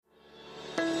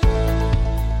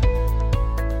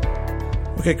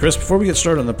Okay, Chris, before we get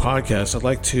started on the podcast, I'd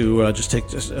like to just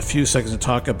take a few seconds to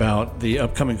talk about the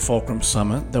upcoming Fulcrum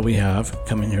Summit that we have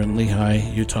coming here in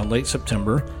Lehi, Utah, late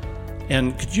September.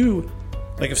 And could you,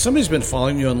 if somebody's been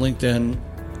following you on LinkedIn,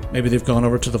 maybe they've gone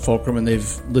over to the Fulcrum and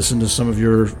they've listened to some of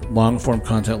your long-form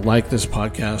content like this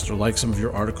podcast or like some of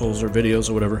your articles or videos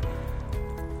or whatever.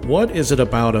 What is it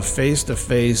about a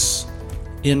face-to-face,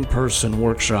 in-person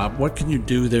workshop? What can you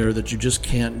do there that you just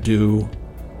can't do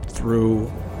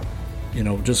through,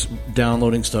 just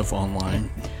downloading stuff online?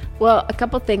 Well, a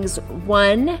couple things.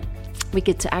 One, we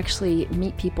get to actually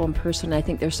meet people in person. I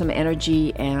think there's some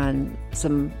energy and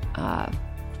some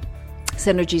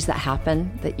synergies that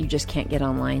happen that you just can't get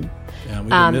online. Yeah,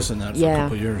 we've been missing that for a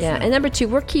couple of years. Yeah, and number two,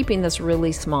 we're keeping this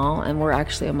really small, and we're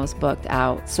actually almost booked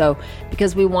out. So,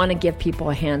 because we want to give people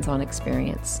a hands-on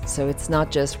experience. So it's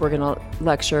not just we're going to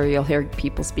lecture, you'll hear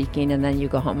people speaking, and then you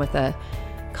go home with a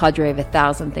cadre of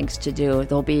 1,000 things to do.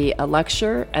 There'll be a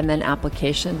lecture and then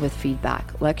application with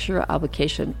feedback. Lecture,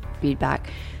 application, feedback.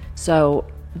 So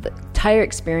the entire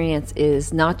experience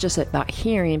is not just about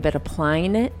hearing, but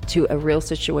applying it to a real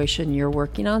situation you're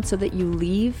working on so that you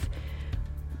leave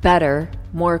better,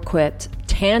 more equipped,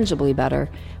 tangibly better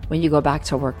when you go back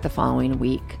to work the following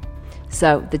week.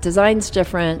 So the design's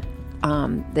different,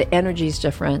 the energy's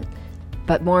different,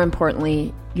 but more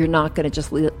importantly, you're not going to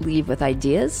just leave with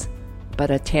ideas, but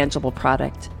a tangible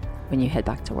product when you head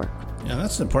back to work. Yeah,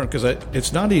 that's important because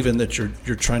it's not even that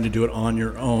you're trying to do it on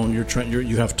your own. You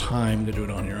have time to do it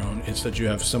on your own. It's that you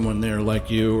have someone there like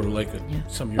you or like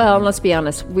some of your. Well, let's be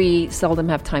honest. We seldom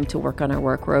have time to work on our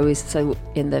work. We're always so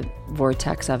in the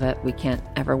vortex of it. We can't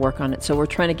ever work on it. So we're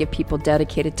trying to give people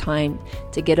dedicated time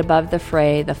to get above the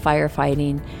fray, the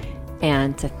firefighting,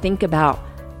 and to think about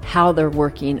how they're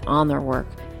working on their work.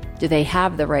 Do they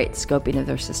have the right scoping of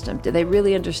their system? Do they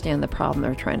really understand the problem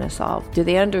they're trying to solve? Do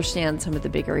they understand some of the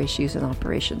bigger issues in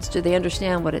operations? Do they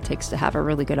understand what it takes to have a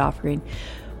really good offering?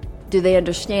 Do they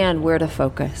understand where to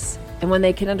focus? And when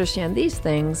they can understand these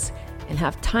things and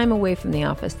have time away from the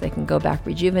office, they can go back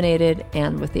rejuvenated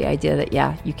and with the idea that,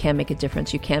 you can make a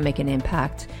difference, you can make an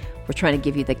impact. We're trying to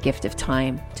give you the gift of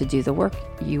time to do the work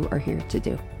you are here to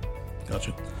do.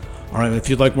 Gotcha. All right, if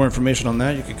you'd like more information on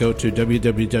that, you could go to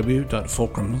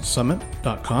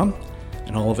www.fulcrumsummit.com,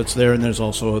 and all of it's there, and there's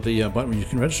also the button where you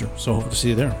can register. So hope to see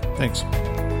you there. Thanks.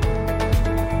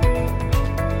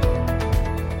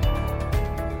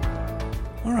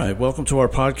 All right, welcome to our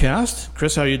podcast.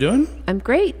 Chris, how are you doing? I'm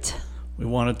great. We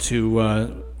wanted to, we're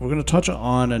going to touch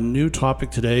on a new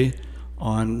topic today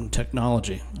on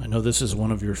technology. I know this is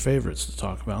one of your favorites to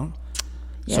talk about.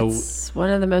 It's one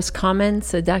of the most common,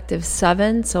 Seductive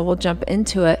Seven, so we'll jump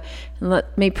into it. And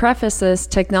let me preface this,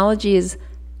 technology is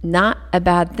not a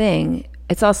bad thing.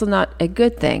 It's also not a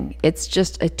good thing. It's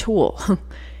just a tool.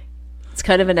 It's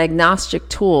kind of an agnostic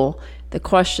tool. The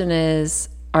question is,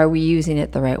 are we using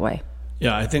it the right way?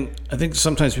 Yeah, I think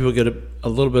sometimes people get a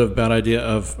little bit of a bad idea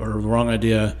or the wrong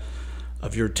idea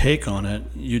of your take on it.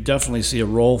 You definitely see a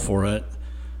role for it,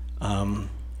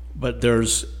 but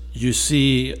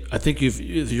I think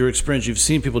your experience, you've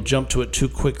seen people jump to it too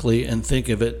quickly and think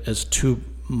of it as too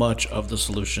much of the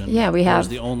solution. Yeah, we have. As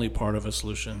the only part of a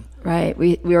solution. Right.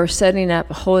 We are setting up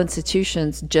whole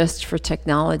institutions just for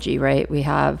technology, right? We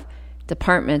have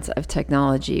departments of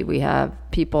technology. We have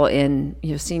people in,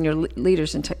 senior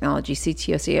leaders in technology,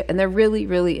 CTO, CEO, and they're really,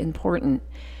 really important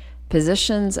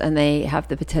positions, and they have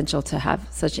the potential to have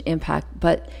such an impact.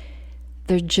 But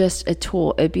they're just a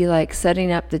tool. It'd be like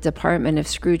setting up the department of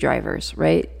screwdrivers,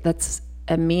 right? That's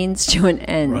a means to an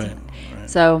end. Right.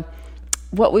 So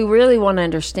what we really want to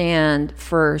understand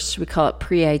first, we call it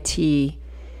pre-IT,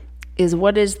 is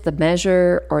what is the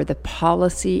measure or the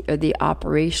policy or the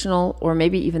operational or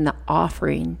maybe even the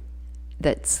offering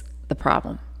that's the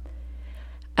problem.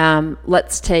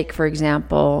 Let's take, for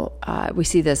example, we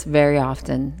see this very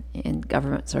often in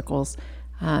government circles.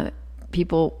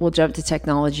 People will jump to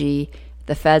technology.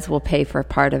 The feds will pay for a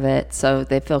part of it, so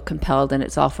they feel compelled, and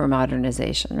it's all for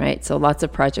modernization, right? So lots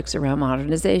of projects around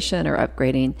modernization or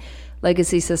upgrading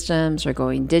legacy systems or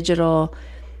going digital.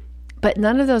 But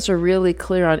none of those are really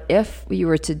clear on if we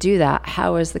were to do that,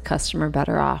 how is the customer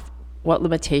better off? What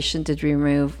limitation did we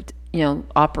remove?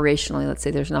 Operationally, let's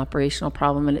say there's an operational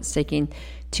problem and it's taking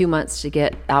 2 months to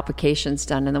get applications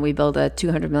done, and then we build a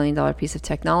 $200 million piece of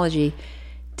technology.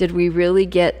 Did we really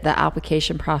get the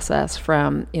application process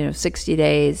from 60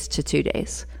 days to 2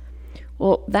 days?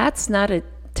 Well, that's not a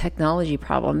technology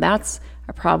problem. That's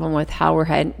a problem with how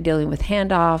we're dealing with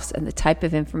handoffs and the type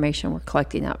of information we're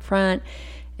collecting up front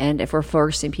And if we're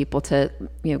forcing people to,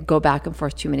 go back and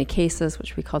forth too many cases,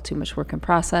 which we call too much work in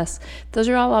process, those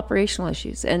are all operational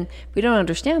issues. And we don't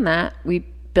understand that. We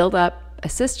build up a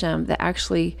system that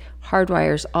actually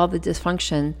hardwires all the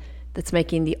dysfunction that's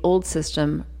making the old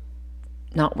system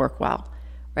not work well,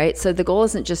 right? So the goal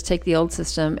isn't just take the old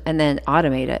system and then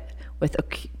automate it with a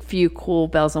few cool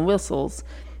bells and whistles,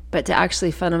 but to actually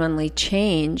fundamentally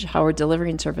change how we're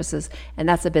delivering services. And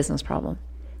that's a business problem.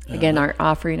 Again, our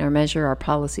offering, our measure, our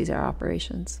policies, our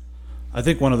operations. I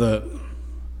think at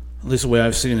least the way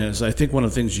I've seen it is, I think one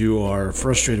of the things you are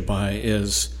frustrated by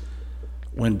is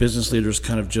when business leaders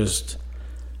kind of just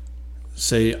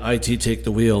say, IT take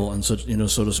the wheel, and so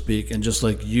to speak, and just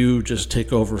like you just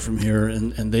take over from here,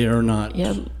 and they are not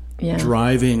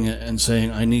driving and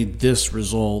saying, I need this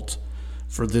result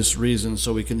for this reason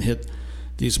so we can hit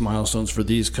these milestones for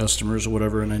these customers or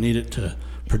whatever, and I need it to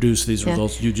produce these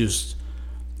results. You just...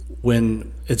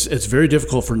 When it's very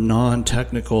difficult for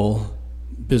non-technical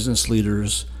business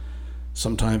leaders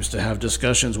sometimes to have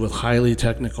discussions with highly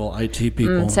technical IT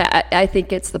people. So I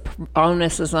think it's the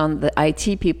onus is on the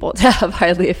IT people to have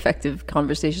highly effective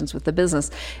conversations with the business,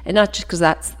 and not just because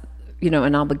that's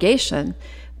an obligation,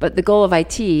 but the goal of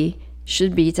IT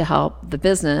should be to help the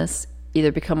business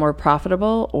either become more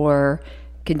profitable or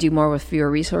can do more with fewer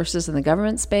resources in the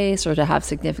government space, or to have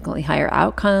significantly higher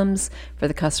outcomes for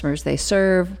the customers they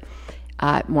serve,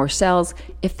 more sales.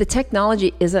 If the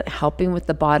technology isn't helping with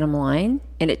the bottom line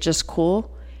and it's just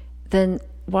cool, then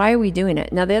why are we doing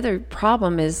it? Now, the other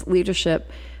problem is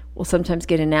leadership will sometimes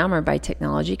get enamored by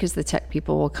technology because the tech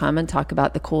people will come and talk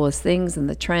about the coolest things and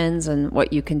the trends and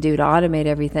what you can do to automate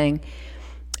everything.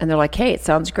 And they're like, hey, it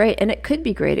sounds great. And it could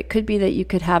be great. It could be that you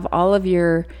could have all of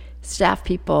your staff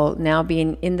people now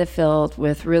being in the field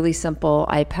with really simple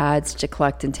iPads to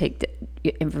collect and take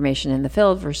information in the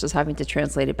field versus having to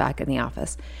translate it back in the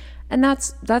office. And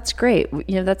that's great.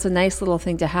 That's a nice little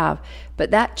thing to have. But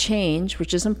that change,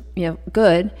 which isn't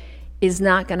good, is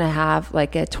not going to have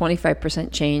like a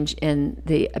 25% change in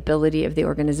the ability of the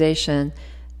organization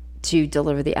to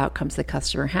deliver the outcomes the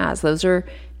customer has. Those are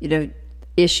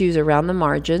issues around the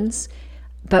margins.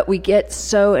 But we get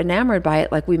so enamored by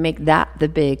it, like we make that the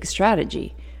big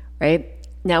strategy, right?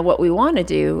 Now, what we want to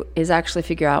do is actually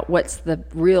figure out what's the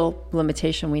real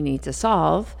limitation we need to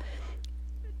solve,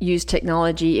 use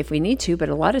technology if we need to, but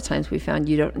a lot of times we found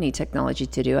you don't need technology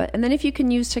to do it. And then if you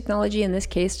can use technology in this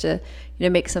case to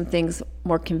make some things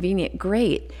more convenient,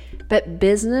 great. But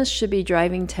business should be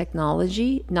driving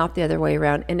technology, not the other way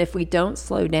around. And if we don't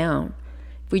slow down,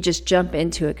 we just jump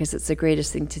into it because it's the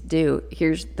greatest thing to do,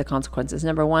 here's the consequences.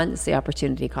 Number one, it's the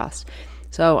opportunity cost.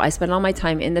 So I spend all my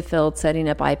time in the field setting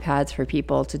up iPads for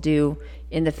people to do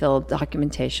in the field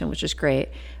documentation, which is great.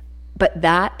 But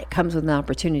that comes with an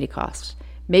opportunity cost.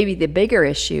 Maybe the bigger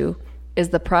issue is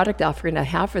the product offering I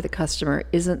have for the customer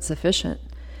isn't sufficient.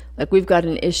 Like we've got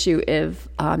an issue of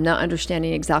not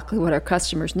understanding exactly what our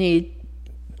customers need.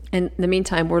 And in the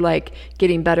meantime, we're like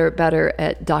getting better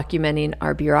at documenting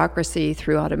our bureaucracy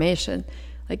through automation.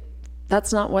 Like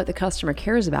that's not what the customer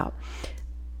cares about.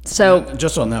 So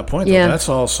just on that point, though, that's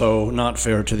also not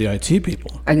fair to the IT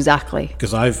people. Exactly.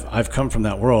 Because I've come from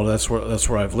that world. That's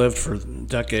where I've lived for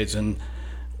decades. And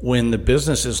when the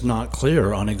business is not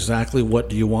clear on exactly what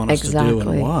do you want us to do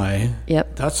and why,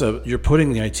 you're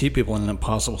putting the IT people in an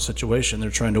impossible situation. They're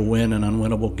trying to win an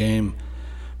unwinnable game.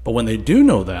 But when they do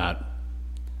know that,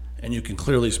 and you can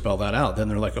clearly spell that out, then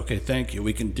they're like, okay, thank you.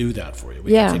 We can do that for you.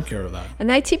 We can take care of that. And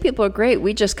IT people are great.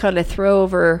 We just kind of throw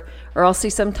over, or I'll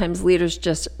see sometimes leaders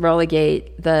just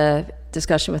relegate the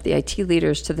discussion with the IT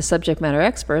leaders to the subject matter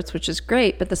experts, which is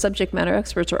great, but the subject matter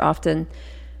experts are often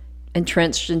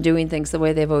entrenched in doing things the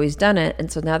way they've always done it.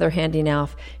 And so now they're handing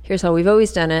off, here's how we've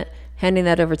always done it, handing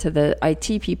that over to the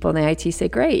IT people, and the IT say,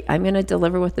 great, I'm going to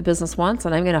deliver what the business wants,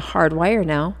 and I'm going to hardwire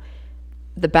now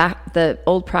the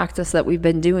old practice that we've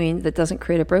been doing that doesn't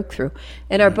create a breakthrough.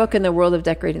 In our book, In the World of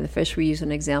Decorating the Fish, we use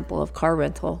an example of car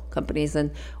rental companies,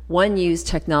 and one used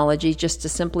technology just to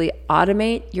simply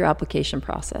automate your application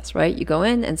process, right? You go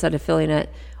in, instead of filling it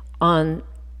on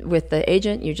with the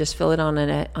agent, you just fill it on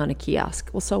a kiosk.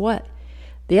 Well, so what?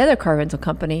 The other car rental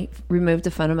company removed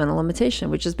a fundamental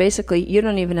limitation, which is basically you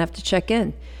don't even have to check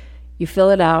in. You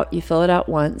fill it out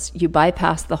once, you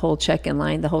bypass the whole check-in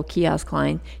line, the whole kiosk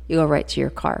line, you go right to your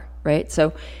car, right?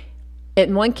 So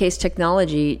in one case,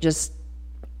 technology just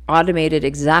automated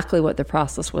exactly what the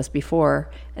process was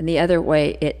before, and the other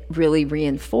way, it really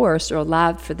reinforced or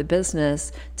allowed for the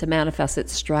business to manifest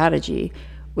its strategy,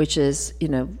 which is,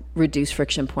 reduce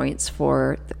friction points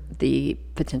for the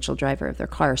potential driver of their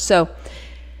car. So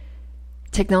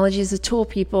technology is a tool,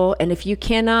 people, and if you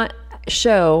cannot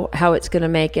show how it's going to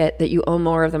make it that you own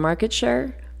more of the market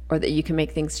share, or that you can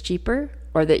make things cheaper,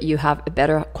 or that you have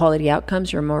better quality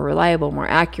outcomes, you're more reliable, more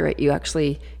accurate, you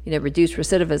actually, reduce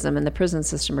recidivism in the prison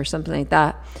system or something like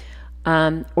that.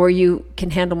 Or you can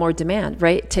handle more demand,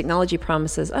 right? Technology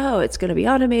promises, it's going to be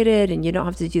automated and you don't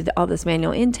have to do all this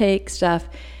manual intake stuff.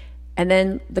 And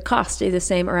then the costs stay the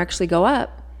same or actually go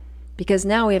up, because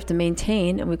now we have to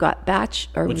maintain, and we've got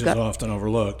which is often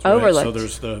overlooked. Overlooked. Right?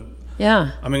 So there's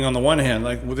I mean, on the one hand,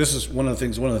 this is one of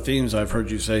the themes I've heard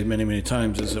you say many, many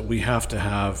times, is that we have to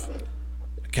have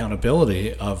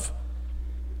accountability of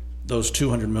those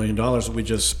 $200 million that we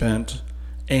just spent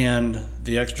and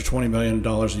the extra $20 million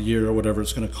a year or whatever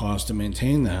it's going to cost to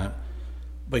maintain that.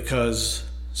 Because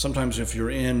sometimes if you're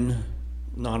in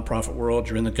nonprofit world,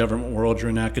 you're in the government world, you're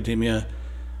in academia,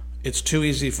 it's too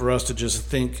easy for us to just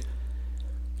think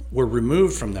we're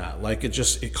removed from that.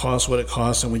 It costs what it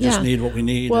costs, and we just need what we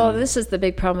need. Well, this is the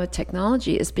big problem with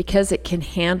technology, is because it can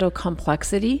handle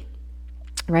complexity,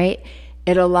 right?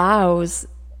 It allows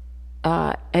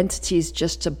entities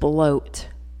just to bloat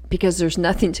because there's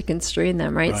nothing to constrain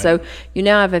them, right? So you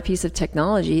now have a piece of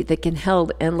technology that can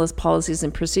hold endless policies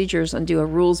and procedures and do a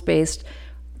rules-based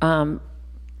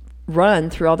run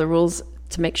through all the rules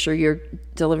to make sure you're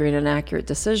delivering an accurate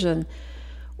decision.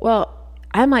 Well,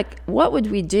 I'm like, what would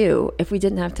we do if we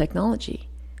didn't have technology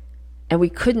and we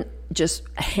couldn't just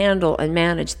handle and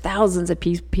manage thousands of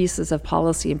pieces of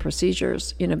policy and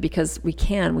procedures, because we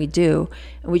do,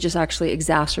 and we just actually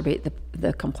exacerbate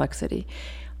the complexity.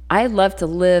 I love to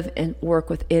live and work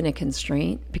within a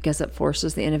constraint because it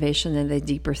forces the innovation and the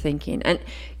deeper thinking. And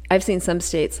I've seen some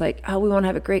states we want to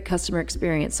have a great customer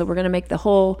experience, so we're going to make the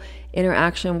whole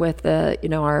interaction with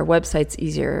our websites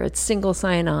easier. It's single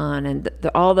sign-on, and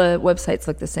all the websites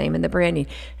look the same, and the branding.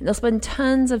 And they'll spend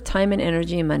tons of time and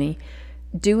energy and money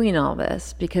doing all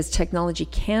this because technology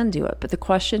can do it. But the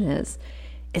question is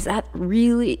that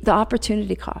really the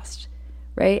opportunity cost,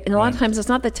 right? And a lot of times it's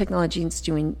not that technology is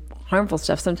doing harmful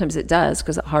stuff. Sometimes it does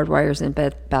because it hardwires in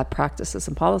bad practices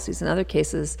and policies. In other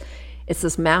cases, it's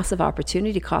this massive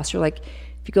opportunity cost. You're like,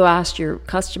 if you go ask your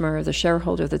customer or the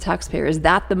shareholder, the taxpayer, is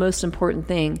that the most important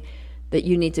thing that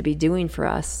you need to be doing for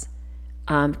us?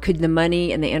 Could the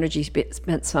money and the energy be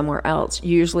spent somewhere else?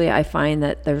 Usually I find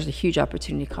that there's a huge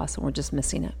opportunity cost and we're just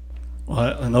missing it.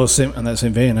 Well, in that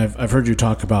same vein, I've heard you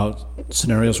talk about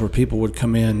scenarios where people would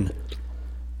come in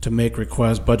to make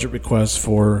budget requests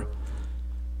for,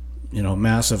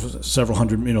 massive, several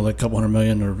hundred, like a couple $100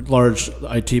 million or large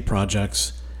IT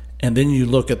projects. And then you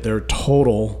look at their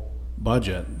total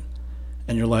budget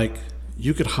and you're like,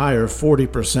 you could hire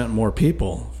 40% more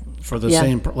people for the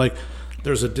same,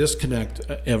 there's a disconnect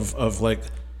of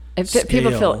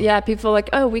scale. People feel like,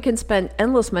 we can spend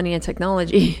endless money in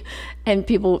technology, and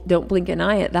people don't blink an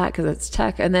eye at that because it's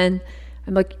tech. And then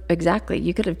I'm like, exactly,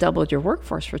 you could have doubled your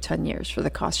workforce for 10 years for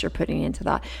the cost you're putting into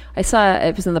that. I saw,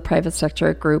 it was in the private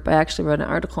sector group, I actually wrote an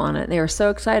article on it, and they were so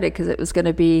excited because it was going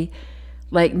to be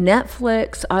like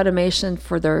Netflix automation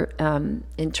for their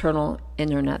internal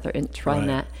internet, their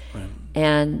intranet. Right.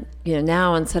 And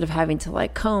now instead of having to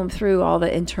comb through all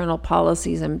the internal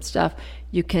policies and stuff,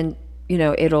 you can,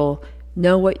 it'll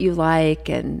know what you like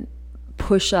and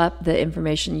push up the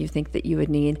information you think that you would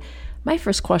need. My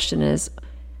first question is,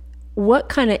 what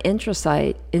kind of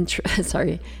intranet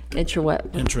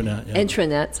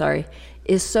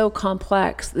is so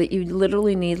complex that you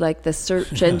literally need the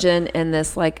search engine and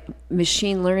this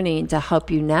machine learning to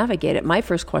help you navigate it? My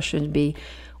first question would be,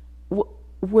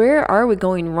 where are we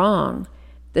going wrong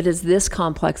that is this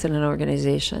complex in an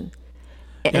organization?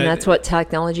 And that's what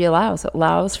technology allows. It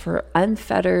allows for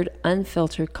unfettered,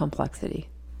 unfiltered complexity.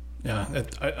 Yeah,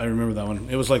 I remember that one.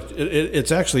 It was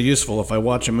it's actually useful if I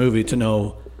watch a movie to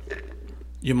know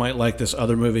you might like this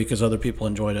other movie because other people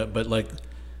enjoyed it. But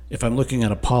if I'm looking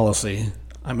at a policy,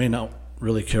 I may not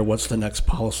really care what's the next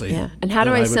policy. Yeah, and how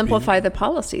do I simplify the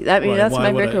policy? That's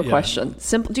my bigger question.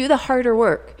 Do the harder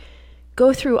work.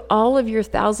 Go through all of your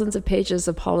thousands of pages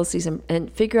of policies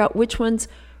and figure out which ones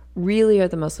really are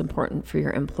the most important for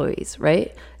your employees,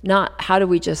 right? Not how do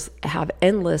we just have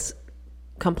endless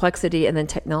complexity and then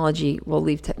we'll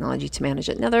leave technology to manage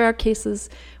it. Now, there are cases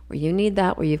where you need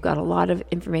that, where you've got a lot of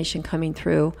information coming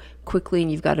through quickly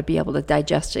and you've got to be able to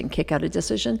digest it and kick out a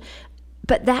decision.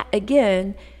 But that,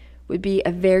 again, would be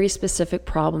a very specific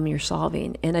problem you're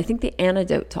solving. And I think the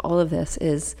antidote to all of this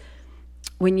is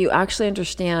when you actually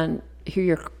understand who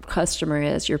your customer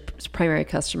is, your primary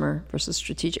customer versus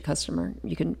strategic customer.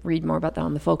 You can read more about that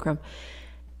on the Fulcrum,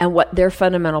 and what their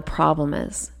fundamental problem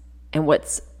is and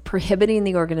what's prohibiting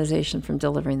the organization from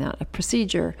delivering that, a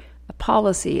procedure, a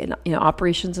policy, and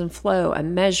operations and flow, a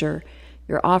measure.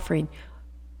 your offering.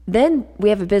 Then we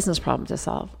have a business problem to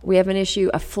solve. We have an issue,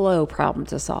 a flow problem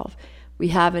to solve. We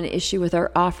have an issue with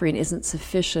our offering isn't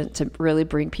sufficient to really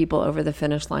bring people over the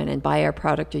finish line and buy our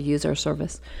product or use our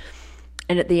service.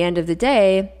 And at the end of the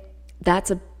day,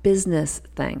 that's a business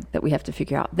thing that we have to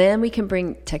figure out. Then we can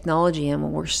bring technology in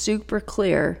when we're super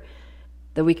clear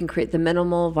that we can create the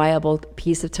minimal viable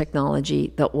piece of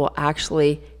technology that will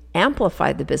actually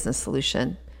amplify the business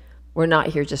solution. We're not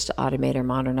here just to automate or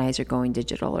modernize or going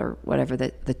digital or whatever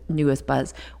the newest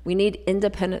buzz. We need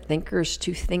independent thinkers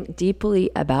to think deeply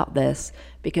about this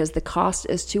because the cost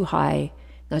is too high,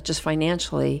 not just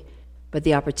financially, but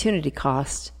the opportunity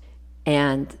cost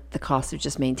and the cost of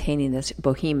just maintaining this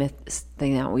behemoth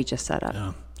thing that we just set up.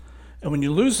 Yeah. And when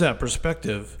you lose that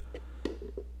perspective,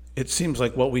 it seems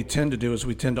like what we tend to do is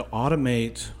we tend to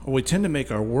automate, or we tend to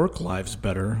make our work lives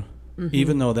better,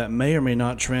 even though that may or may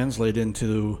not translate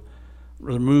into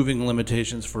removing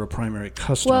limitations for a primary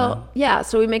customer. Well, yeah.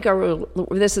 So we make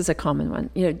this is a common one,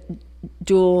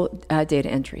 dual data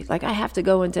entry. Like I have to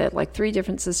go into like 3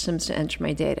 different systems to enter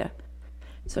my data.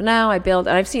 So now I build,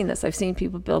 and I've seen this, I've seen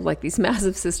people build like these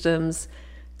massive systems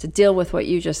to deal with what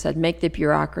you just said, make the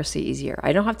bureaucracy easier.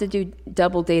 I don't have to do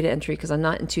double data entry because I'm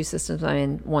not in 2 systems, I'm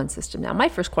in 1 system. Now, my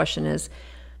first question is,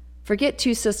 forget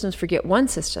 2 systems, forget 1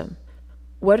 system.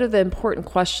 What are the important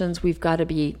questions we've got to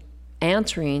be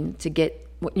answering to get,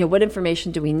 what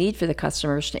information do we need for the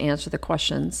customers to answer the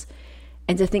questions,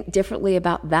 and to think differently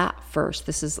about that first.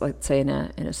 This is, let's say, in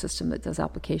a system that does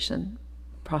application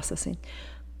processing.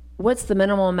 What's the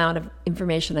minimal amount of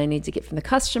information I need to get from the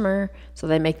customer so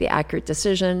they make the accurate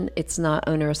decision? It's not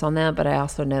onerous on them, but I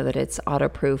also know that it's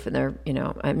auto-proof and they're,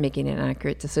 I'm making an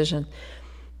accurate decision.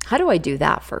 How do I do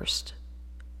that first?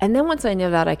 And then once I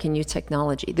know that, I can use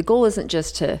technology. The goal isn't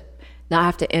just to not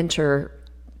have to enter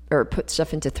or put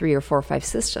stuff into 3 or 4 or 5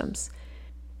 systems.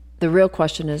 The real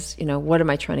question is, what am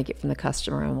I trying to get from the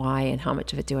customer and why and how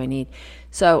much of it do I need?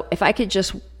 So if I could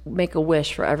just make a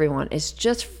wish for everyone, it's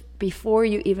just before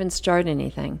you even start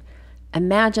anything,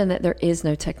 imagine that there is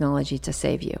no technology to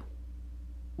save you.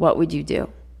 What would you do?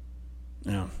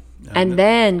 Yeah. And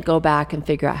then go back and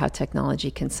figure out how technology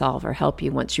can solve or help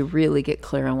you once you really get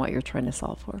clear on what you're trying to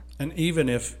solve for. And even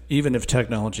if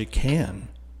technology can,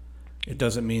 it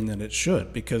doesn't mean that it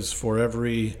should, because for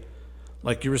every,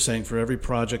 like you were saying, for every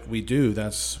project we do,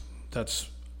 that's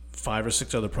 5 or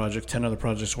 6 other projects, 10 other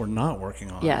projects we're not working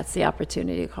on. Yeah, it's the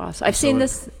opportunity cost. I've seen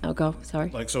this. Go.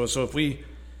 Sorry. Like so if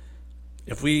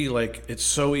we like, it's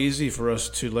so easy for us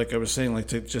to, like I was saying, like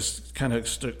to just kind of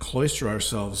cloister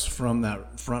ourselves from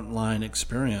that frontline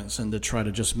experience and to try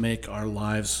to just make our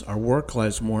lives, our work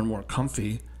lives, more and more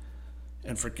comfy,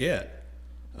 and forget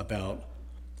about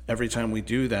every time we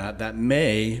do that. That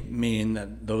may mean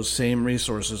that those same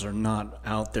resources are not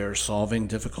out there solving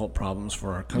difficult problems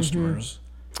for our customers.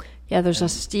 Yeah, there's a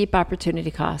steep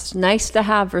opportunity cost. Nice to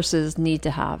have versus need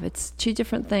to have. It's 2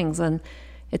 different things. And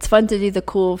it's fun to do the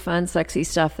cool, fun, sexy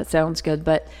stuff that sounds good.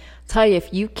 But I'll tell you,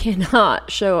 if you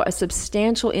cannot show a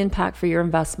substantial impact for your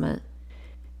investment,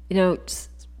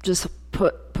 just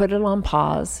put it on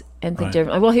pause and think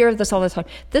differently. We'll hear this all the time.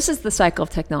 This is the cycle of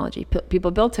technology.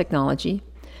 People build technology.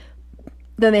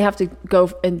 Then they have to go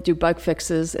and do bug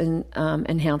fixes and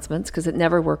enhancements because it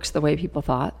never works the way people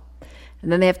thought.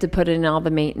 And then they have to put in all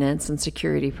the maintenance and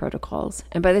security protocols.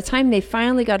 And by the time they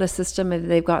finally got a system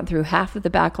and they've gotten through half of the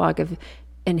backlog of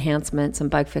enhancements and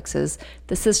bug fixes,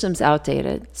 the system's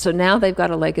outdated. So now they've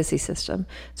got a legacy system.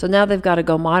 So now they've got to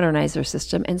go modernize their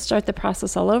system and start the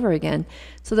process all over again.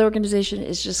 So the organization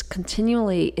is just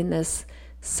continually in this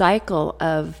cycle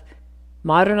of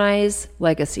modernize,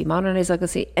 legacy.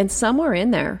 And somewhere in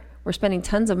there, we're spending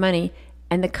tons of money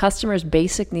and the customer's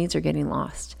basic needs are getting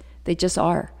lost. They just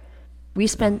are. We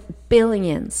spend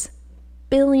billions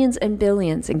and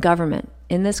billions in government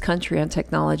in this country on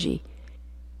technology.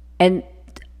 And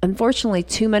unfortunately,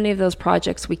 too many of those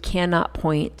projects, we cannot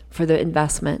point for the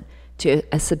investment to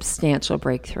a substantial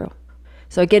breakthrough.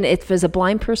 So again, if as a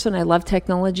blind person, I love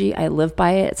technology. I live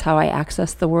by it. It's how I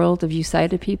access the world of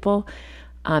sighted people.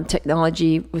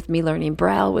 Technology with me learning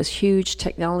Braille was huge.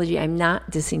 Technology, I'm not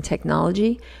dissing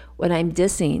technology. What I'm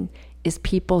dissing is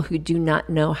people who do not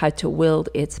know how to wield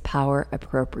its power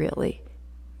appropriately.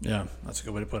 Yeah, that's a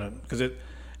good way to put it.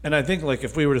 And I think, like,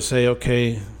 if we were to say,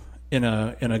 okay, in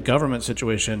a government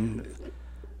situation,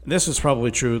 this is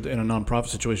probably true in a nonprofit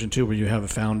situation too, where you have a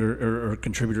founder or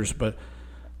contributors. But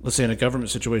let's say in a government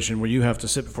situation where you have to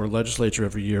sit before a legislature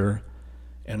every year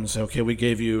and say, okay, we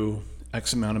gave you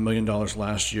X amount of $1 million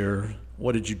last year.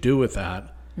 What did you do with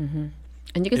that? Mm-hmm.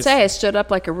 And you can say I stood up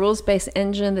like a rules-based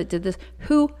engine that did this.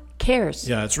 Who cares?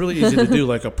 Yeah, it's really easy to do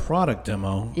like a product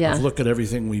demo. Yeah. Look at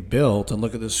everything we built and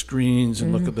look at the screens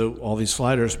and look at all these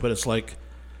sliders. But it's like,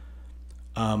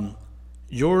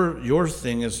 your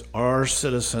thing is, our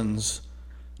citizens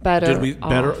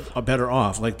better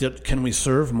off? Like, can we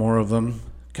serve more of them?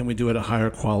 Can we do it at a higher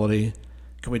quality?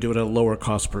 Can we do it at a lower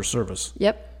cost per service?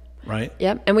 Yep. Right?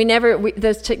 Yep. And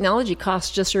those technology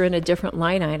costs just are in a different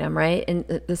line item, right? And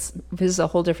this is a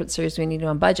whole different series we need to do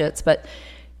on budgets. But,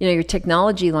 your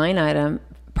technology line item,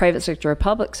 private sector or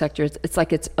public sector, it's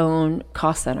like its own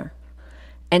cost center.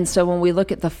 And so when we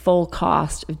look at the full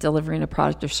cost of delivering a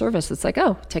product or service, it's like,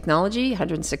 oh, technology,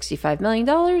 $165 million.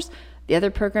 The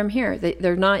other program here,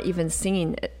 they're not even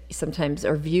seen sometimes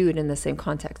or viewed in the same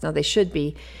context. Now, they should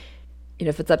be.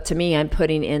 If it's up to me, I'm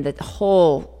putting in the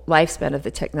whole lifespan of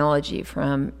the technology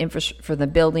from for the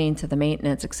building to the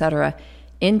maintenance, et cetera,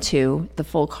 into the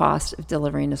full cost of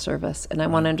delivering a service. And I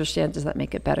want to understand, does that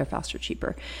make it better, faster,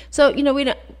 cheaper? So,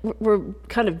 we're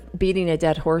kind of beating a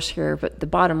dead horse here, but the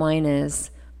bottom line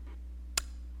is,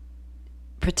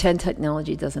 pretend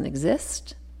technology doesn't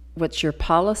exist. What's your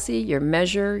policy, your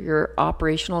measure, your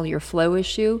operational, your flow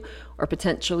issue, or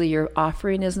potentially your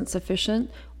offering isn't sufficient?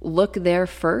 Look there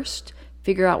first.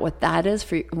 Figure out what that is,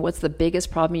 what's the biggest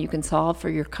problem you can solve for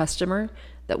your customer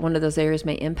that one of those areas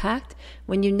may impact.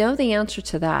 When you know the answer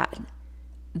to that,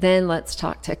 then let's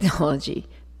talk technology,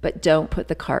 but don't put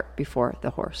the cart before the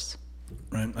horse.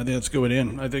 Right. I think that's going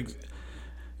in. I think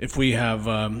if we have,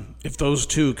 if those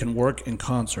two can work in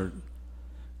concert,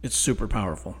 it's super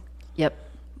powerful. Yep.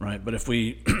 Right. But if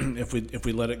we if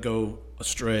we let it go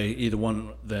astray, either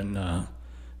one, then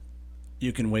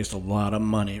you can waste a lot of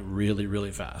money really,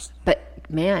 really fast. But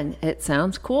man, it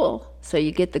sounds cool. So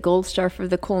you get the gold star for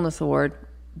the coolness award,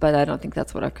 but I don't think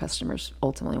that's what our customers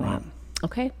ultimately want. Right.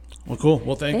 Okay. Well, cool.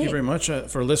 Well, thank you very much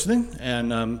for listening,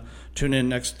 and tune in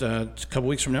next couple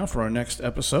weeks from now for our next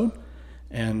episode.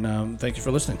 And thank you for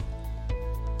listening.